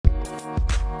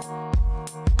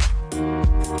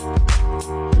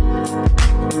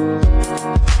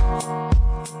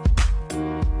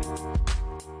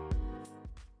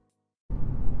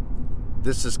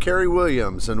This is Kerry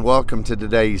Williams, and welcome to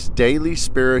today's Daily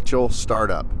Spiritual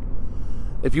Startup.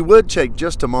 If you would take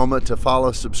just a moment to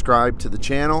follow, subscribe to the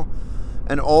channel,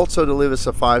 and also to leave us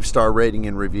a 5-star rating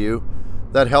and review.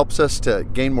 That helps us to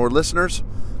gain more listeners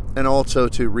and also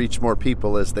to reach more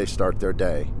people as they start their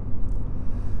day.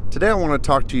 Today I want to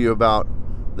talk to you about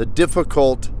the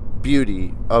difficult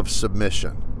beauty of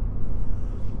submission.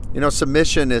 You know,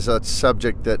 submission is a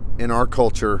subject that in our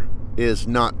culture is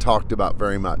not talked about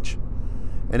very much.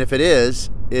 And if it is,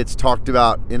 it's talked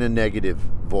about in a negative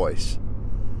voice.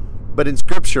 But in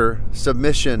Scripture,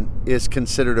 submission is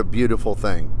considered a beautiful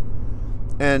thing,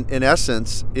 and in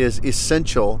essence is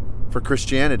essential for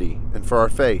Christianity and for our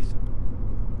faith.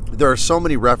 There are so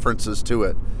many references to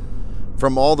it,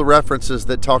 from all the references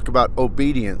that talk about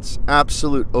obedience,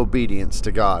 absolute obedience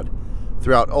to God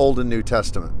throughout Old and New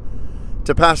Testament,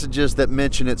 to passages that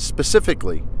mention it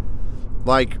specifically.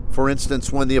 Like, for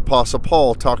instance, when the Apostle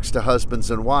Paul talks to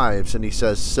husbands and wives and he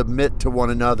says, submit to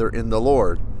one another in the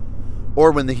Lord.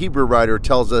 Or when the Hebrew writer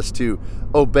tells us to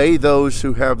obey those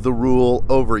who have the rule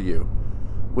over you,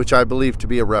 which I believe to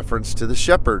be a reference to the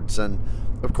shepherds. And,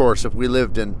 of course, if we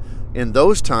lived in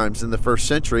those times in the first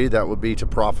century, that would be to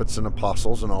prophets and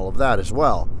apostles and all of that as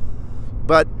well.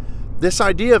 But this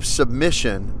idea of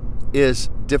submission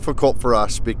is difficult for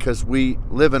us because we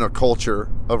live in a culture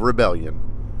of rebellion.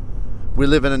 We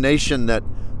live in a nation that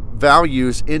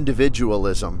values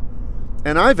individualism,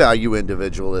 and I value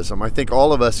individualism. I think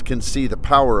all of us can see the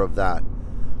power of that.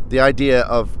 The idea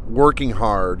of working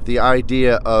hard, the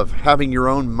idea of having your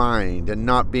own mind and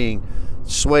not being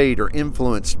swayed or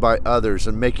influenced by others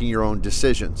and making your own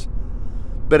decisions.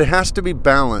 But it has to be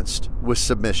balanced with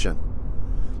submission.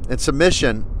 And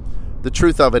submission, the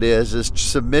truth of it is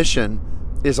submission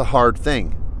is a hard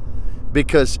thing,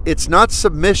 because it's not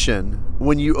submission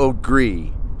when you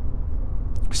agree.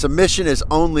 Submission is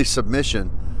only submission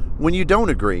when you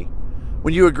don't agree.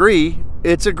 When you agree,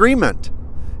 it's agreement.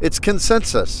 It's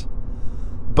consensus.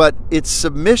 But it's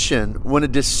submission when a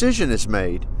decision is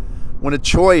made, when a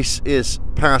choice is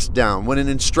passed down, when an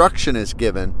instruction is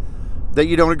given that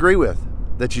you don't agree with,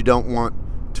 that you don't want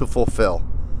to fulfill.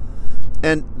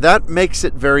 And that makes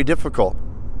it very difficult.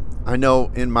 I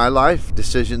know in my life,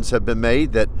 decisions have been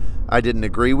made that I didn't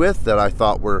agree with, that I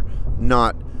thought were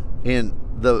not in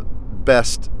the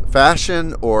best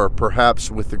fashion or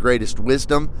perhaps with the greatest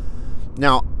wisdom.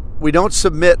 Now, we don't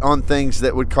submit on things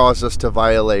that would cause us to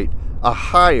violate a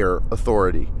higher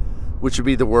authority, which would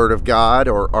be the Word of God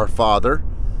or our Father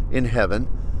in heaven.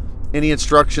 Any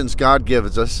instructions God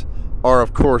gives us are,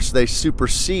 of course, they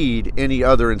supersede any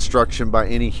other instruction by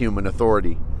any human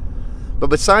authority. But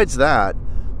besides that,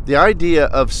 the idea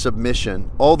of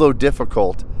submission, although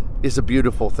difficult, is a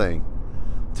beautiful thing.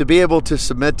 To be able to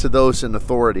submit to those in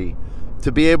authority,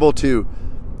 to be able to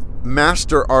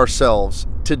master ourselves,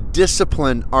 to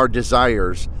discipline our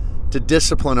desires, to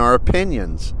discipline our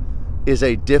opinions, is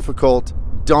a difficult,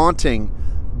 daunting,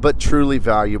 but truly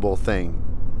valuable thing.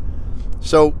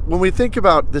 So when we think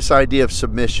about this idea of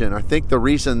submission, I think the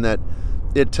reason that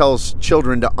it tells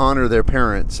children to honor their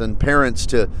parents and parents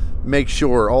to make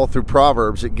sure, all through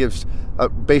Proverbs, it gives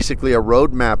basically a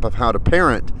roadmap of how to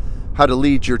parent, how to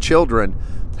lead your children,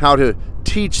 how to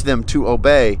teach them to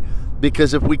obey.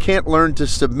 Because if we can't learn to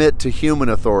submit to human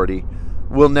authority,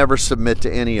 we'll never submit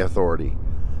to any authority.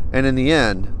 And in the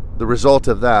end, the result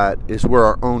of that is we're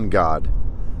our own God.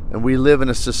 And we live in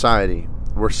a society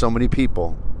where so many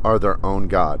people are their own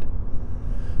God.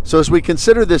 So as we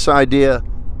consider this idea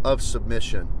of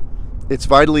submission, it's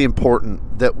vitally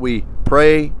important that we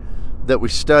pray, that we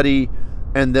study,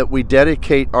 and that we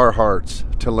dedicate our hearts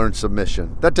to learn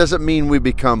submission. That doesn't mean we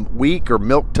become weak or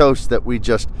milquetoast, that we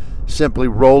just simply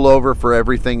roll over for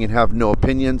everything and have no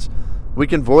opinions. We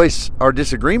can voice our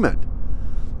disagreement.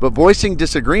 But voicing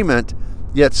disagreement,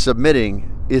 yet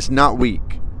submitting, is not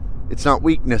weak. It's not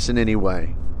weakness in any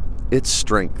way. It's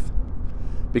strength.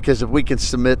 Because if we can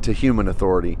submit to human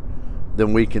authority,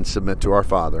 then we can submit to our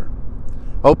Father.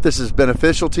 I hope this is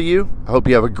beneficial to you. I hope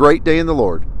you have a great day in the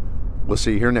Lord. We'll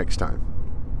see you here next time.